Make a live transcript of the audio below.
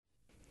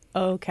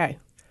Okay.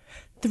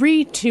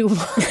 3, 2, 1.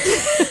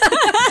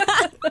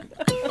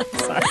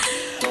 Sorry.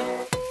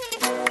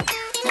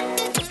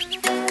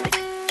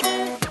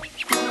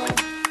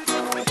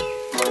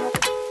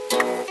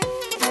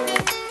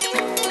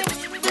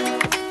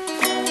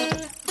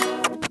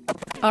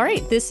 All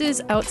right, this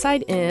is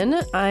Outside In.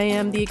 I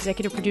am the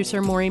executive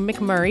producer, Maureen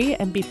McMurray,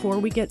 and before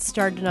we get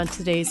started on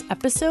today's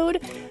episode,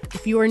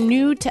 if you are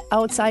new to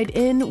Outside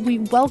In, we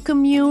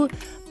welcome you,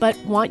 but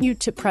want you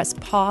to press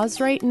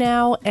pause right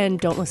now and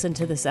don't listen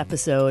to this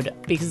episode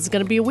because it's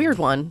going to be a weird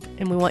one,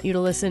 and we want you to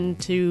listen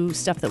to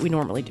stuff that we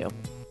normally do.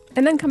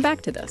 And then come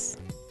back to this.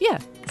 Yeah.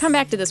 Come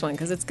back to this one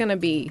because it's going to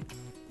be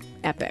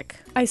epic.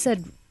 I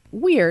said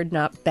weird,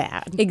 not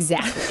bad.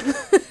 Exactly.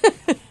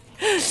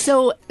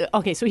 So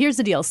here's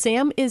the deal.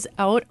 Sam is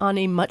out on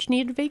a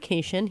much-needed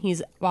vacation.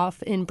 He's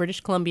off in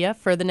British Columbia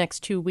for the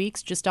next 2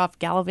 weeks, just off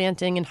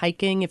gallivanting and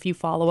hiking. If you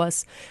follow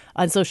us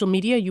on social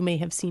media, you may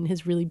have seen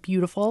his really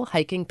beautiful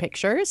hiking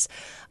pictures.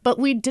 But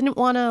we didn't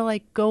want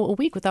to, go a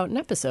week without an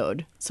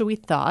episode. So we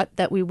thought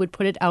that we would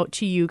put it out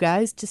to you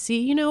guys to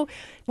see,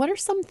 what are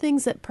some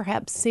things that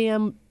perhaps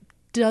Sam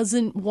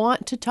doesn't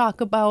want to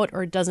talk about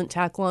or doesn't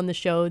tackle on the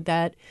show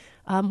that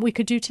we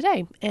could do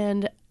today.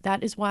 And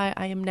that is why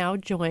I am now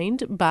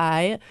joined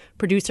by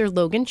producer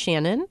Logan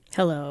Shannon.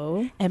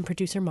 Hello. And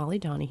producer Molly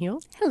Donahue.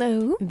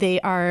 Hello.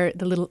 They are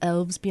the little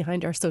elves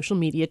behind our social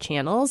media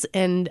channels.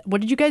 And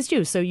what did you guys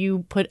do? So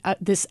you put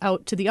this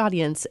out to the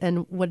audience,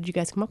 and what did you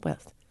guys come up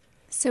with?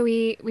 So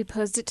we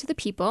posed it to the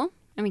people,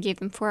 and we gave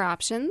them 4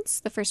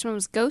 options. The first one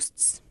was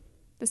ghosts.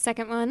 The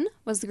second one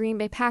was the Green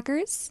Bay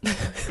Packers.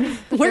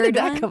 Where did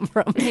that come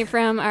from? Came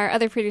from our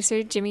other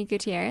producer, Jimmy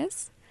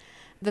Gutierrez.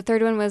 The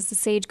third one was the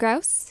sage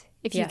grouse.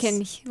 If you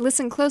can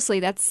listen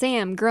closely, that's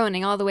Sam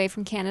groaning all the way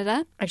from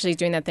Canada. Actually, he's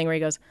doing that thing where he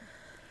goes,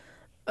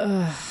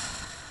 ugh.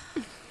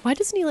 Why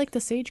doesn't he like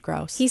the sage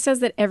grouse? He says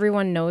that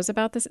everyone knows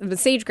about this. The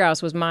sage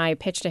grouse was my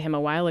pitch to him a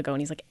while ago,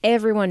 and he's like,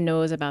 everyone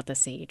knows about the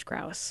sage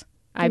grouse.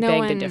 I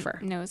beg to differ.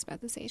 No one knows about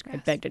the sage grouse. I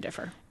beg to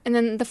differ. And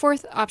then the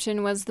fourth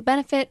option was the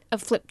benefit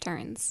of flip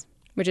turns.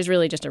 Which is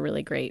really just a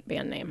really great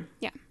band name.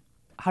 Yeah.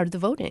 How did the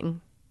voting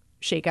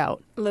shake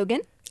out?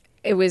 Logan?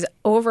 It was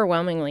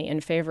overwhelmingly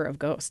in favor of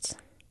ghosts.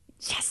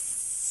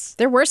 Yes.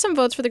 There were some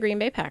votes for the Green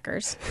Bay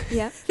Packers.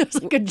 Yeah. There's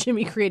a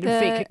Jimmy created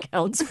fake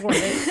accounts for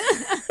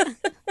it.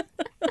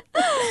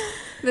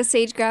 The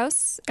sage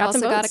grouse got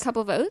a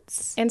couple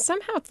votes. And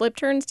somehow flip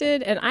turns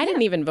did. And I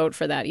didn't even vote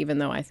for that, even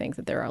though I think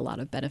that there are a lot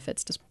of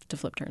benefits to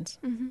flip turns.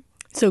 Mm-hmm.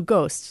 So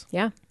ghosts.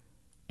 Yeah.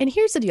 And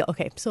here's the deal.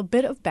 Okay, so a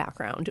bit of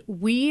background.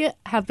 We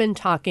have been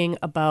talking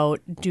about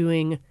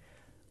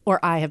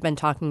I have been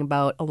talking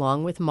about,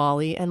 along with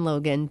Molly and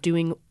Logan,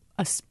 doing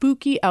a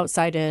spooky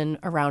Outside In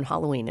around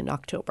Halloween in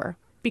October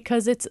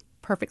because it's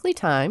perfectly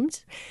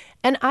timed.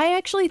 And I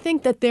actually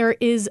think that there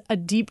is a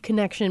deep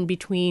connection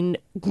between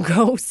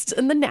ghosts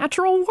and the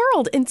natural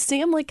world. And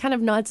Sam kind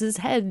of nods his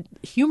head,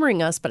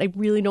 humoring us, but I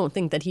really don't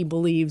think that he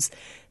believes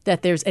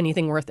that there's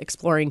anything worth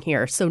exploring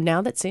here. So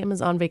now that Sam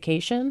is on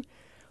vacation,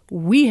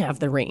 we have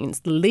the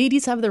reins. The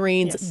ladies have the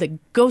reins. Yes. The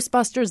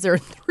Ghostbusters, there are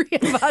 3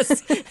 of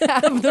us,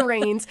 have the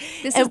reins.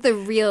 This is the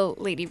real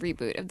lady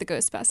reboot of the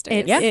Ghostbusters.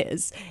 It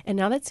is. And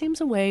now that Sam's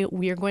away,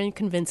 we are going to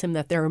convince him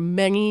that there are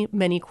many,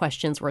 many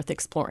questions worth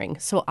exploring.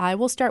 So I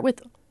will start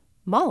with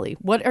Molly.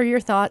 What are your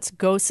thoughts,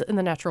 ghosts in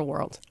the natural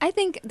world? I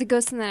think the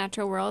ghosts in the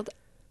natural world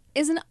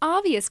is an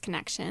obvious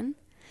connection.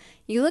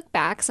 You look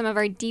back, some of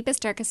our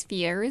deepest, darkest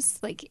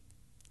fears,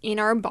 in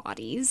our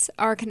bodies,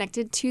 are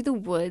connected to the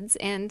woods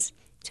and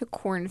to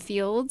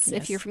cornfields,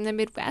 if you're from the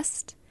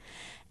Midwest.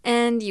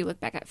 And you look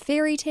back at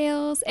fairy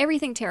tales,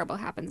 everything terrible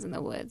happens in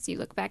the woods. You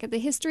look back at the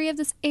history of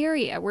this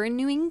area. We're in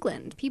New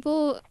England.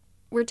 People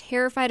were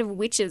terrified of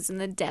witches and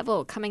the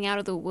devil coming out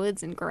of the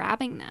woods and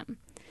grabbing them.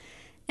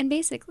 And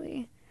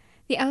basically,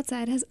 the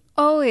outside has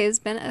always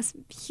been a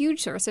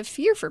huge source of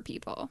fear for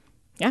people.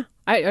 Yeah,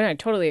 I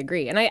totally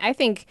agree. And I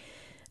think...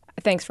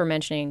 Thanks for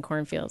mentioning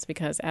cornfields,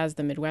 because as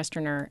the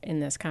Midwesterner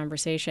in this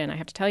conversation, I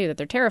have to tell you that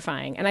they're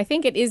terrifying. And I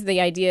think it is the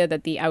idea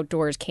that the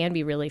outdoors can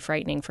be really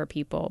frightening for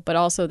people, but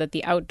also that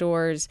the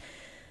outdoors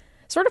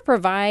sort of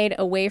provide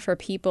a way for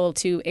people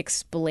to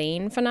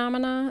explain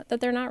phenomena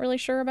that they're not really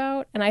sure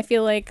about. And I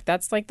feel like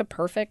that's the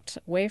perfect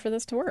way for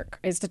this to work,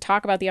 is to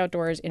talk about the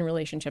outdoors in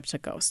relationship to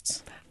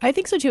ghosts. I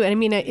think so, too. And I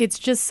mean, it's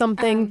just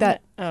something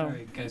that...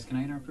 Sorry, guys, can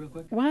I interrupt real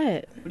quick?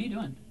 What? What are you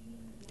doing?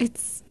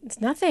 It's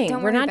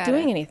nothing. We're not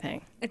doing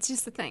anything. It's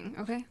just a thing,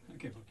 okay?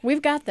 Okay.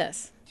 We've got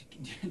this.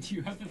 Do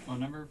you have the phone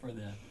number for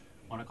the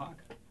 1 o'clock?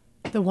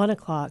 The 1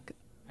 o'clock.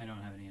 I don't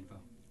have any info.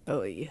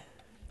 Oh, yeah.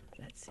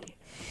 Let's see.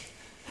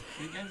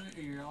 You guys,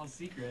 you're all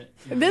secret.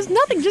 There's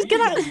nothing. Just get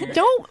out.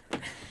 Don't.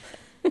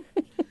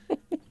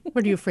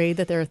 What, are you afraid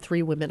that there are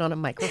 3 women on a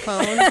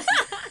microphone?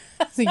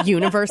 Is the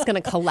universe going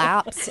to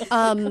collapse?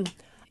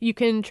 You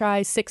can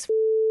try 6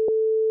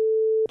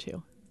 2.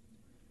 All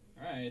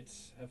right.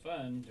 Have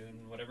fun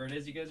doing whatever it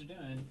is you guys are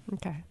doing.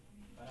 Okay.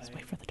 Bye. Just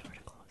wait for the door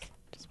to close.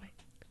 Just wait.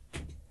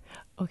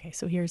 Okay,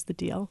 so here's the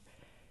deal.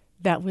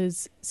 That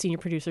was senior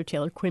producer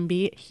Taylor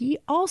Quimby. He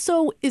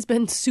also has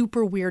been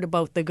super weird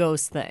about the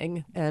ghost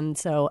thing, and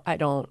so I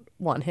don't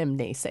want him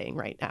naysaying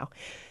right now.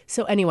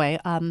 So anyway,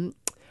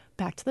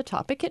 back to the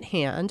topic at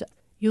hand.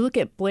 You look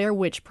at Blair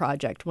Witch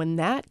Project. When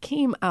that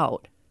came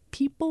out,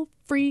 people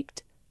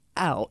freaked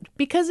out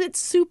because it's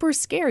super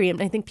scary,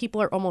 and I think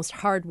people are almost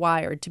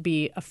hardwired to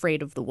be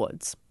afraid of the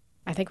woods.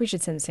 I think we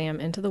should send Sam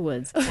into the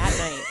woods at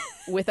night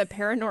with a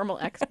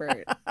paranormal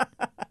expert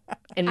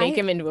and make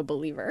him into a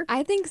believer.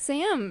 I think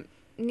Sam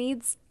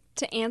needs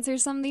to answer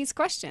some of these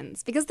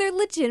questions because they're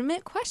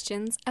legitimate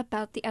questions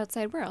about the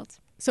outside world.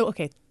 So,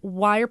 okay,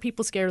 why are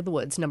people scared of the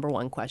woods? Number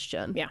one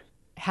question. Yeah.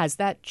 Has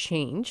that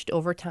changed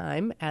over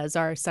time as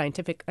our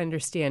scientific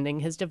understanding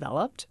has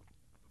developed?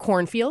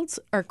 Cornfields?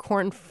 Are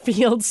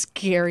cornfields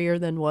scarier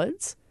than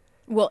woods?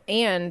 Well,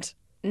 and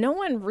no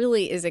one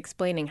really is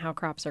explaining how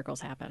crop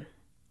circles happen.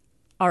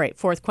 All right,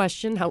 fourth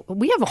question.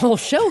 We have a whole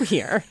show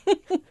here.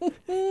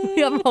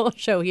 We have a whole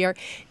show here.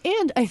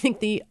 And I think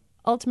the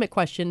ultimate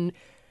question,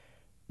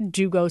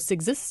 do ghosts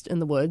exist in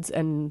the woods?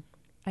 And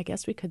I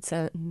guess we could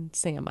send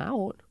Sam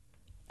out.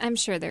 I'm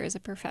sure there is a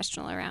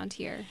professional around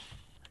here.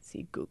 Let's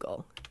see,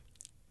 Google.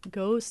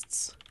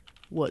 Ghosts,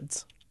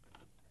 woods.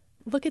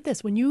 Look at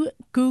this. When you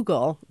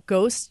Google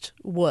ghost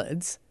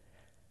woods,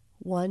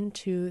 1,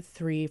 2,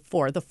 3,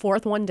 4. The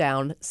fourth one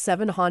down,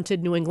 7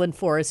 haunted New England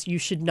forests you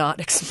should not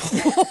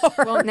explore.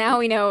 Well, now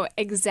we know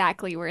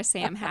exactly where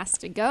Sam has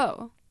to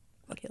go.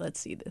 Okay, let's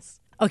see this.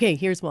 Okay,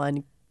 here's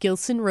one.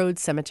 Gilson Road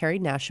Cemetery,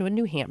 Nashua,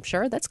 New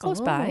Hampshire. That's close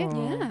by.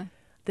 Yeah.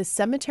 The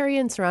cemetery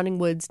and surrounding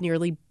woods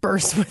nearly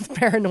burst with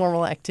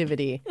paranormal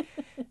activity.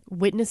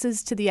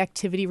 Witnesses to the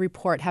activity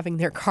report having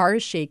their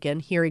cars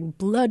shaken, hearing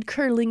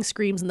blood-curdling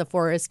screams in the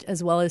forest,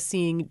 as well as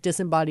seeing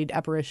disembodied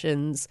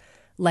apparitions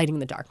lighting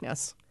the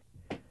darkness.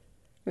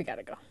 We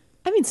gotta go.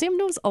 I mean, Sam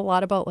knows a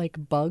lot about, like,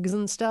 bugs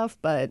and stuff,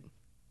 but...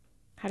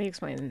 How do you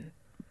explain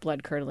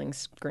blood-curdling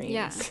screams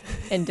Yeah.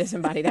 and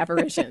disembodied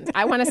apparitions?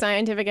 I want a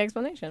scientific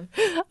explanation.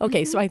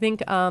 Okay, so I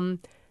think, I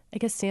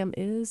guess Sam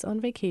is on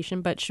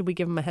vacation, but should we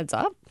give him a heads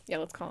up? Yeah,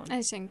 let's call him.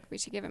 I think we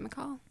should give him a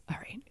call. All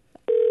right.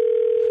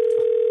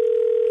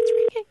 It's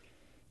ringing.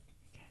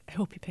 I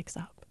hope he picks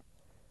up.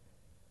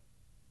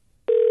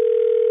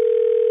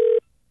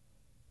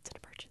 It's an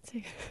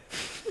emergency.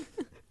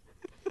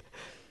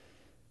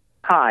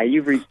 Hi,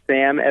 you've reached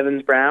Sam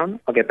Evans Brown.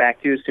 I'll get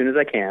back to you as soon as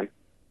I can.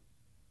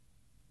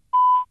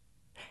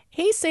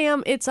 Hey,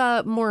 Sam. It's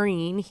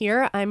Maureen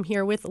here. I'm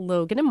here with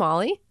Logan and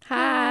Molly.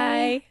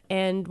 Hi.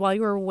 And while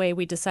you were away,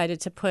 we decided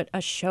to put a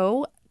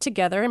show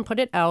together and put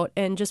it out,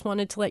 and just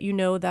wanted to let you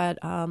know that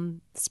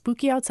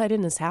Spooky Outside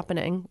In is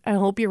happening. I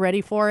hope you're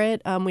ready for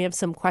it. We have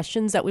some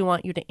questions that we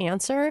want you to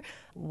answer.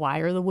 Why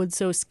are the woods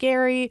so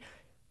scary?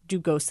 Do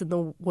ghosts in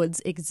the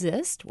woods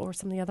exist? What were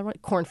some of the other ones?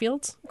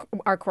 Cornfields?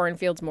 Are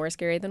cornfields more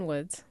scary than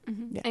woods?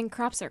 Mm-hmm. Yeah. And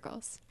crop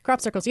circles.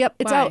 Crop circles. Yep,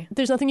 it's Why? out.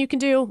 There's nothing you can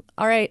do.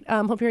 All right.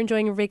 Hope you're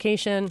enjoying your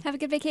vacation. Have a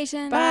good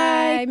vacation.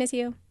 Bye. Miss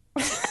you.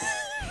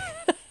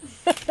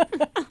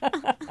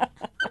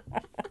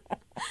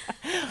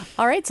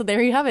 All right, so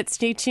there you have it.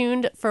 Stay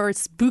tuned for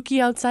Spooky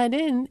Outside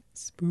In.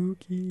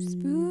 Spooky.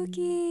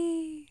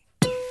 Spooky.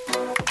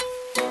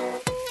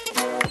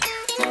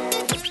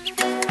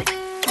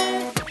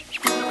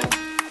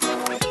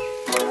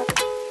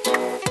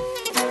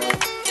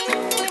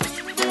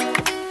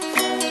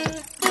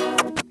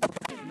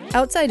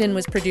 Outside In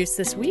was produced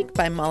this week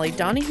by Molly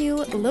Donahue,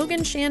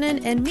 Logan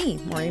Shannon, and me,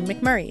 Maureen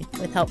McMurray,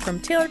 with help from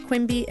Taylor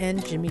Quimby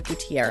and Jimmy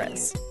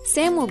Gutierrez.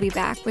 Sam will be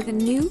back with a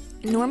new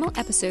normal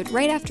episode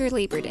right after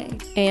Labor Day.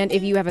 And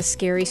if you have a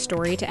scary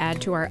story to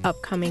add to our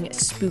upcoming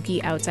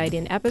Spooky Outside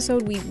In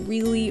episode, we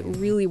really,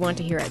 really want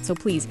to hear it. So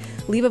please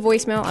leave a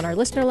voicemail on our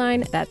listener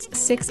line. That's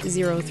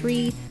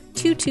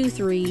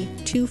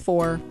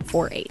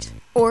 603-223-2448.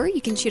 Or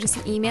you can shoot us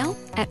an email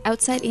at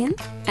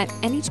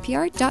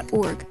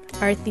outsidein@nhpr.org.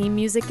 Our theme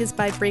music is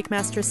by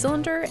Breakmaster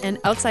Cylinder, and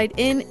Outside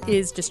In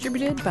is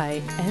distributed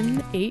by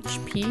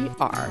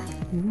NHPR.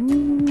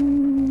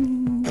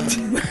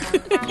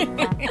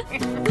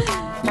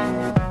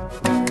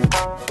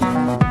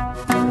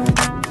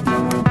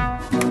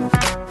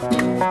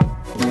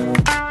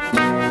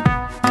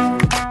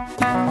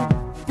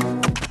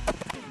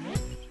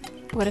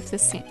 What if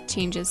this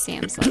changes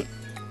Sam's life?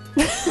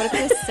 What if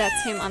this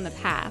sets him on the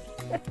path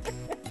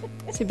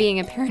to being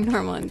a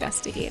paranormal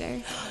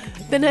investigator?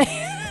 Then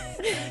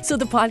so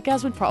the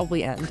podcast would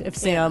probably end if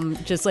Sam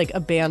just like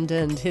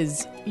abandoned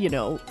his,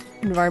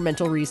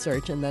 environmental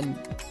research and then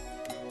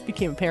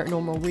became a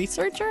paranormal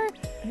researcher.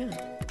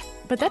 Yeah.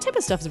 But that type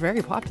of stuff is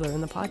very popular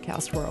in the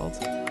podcast world.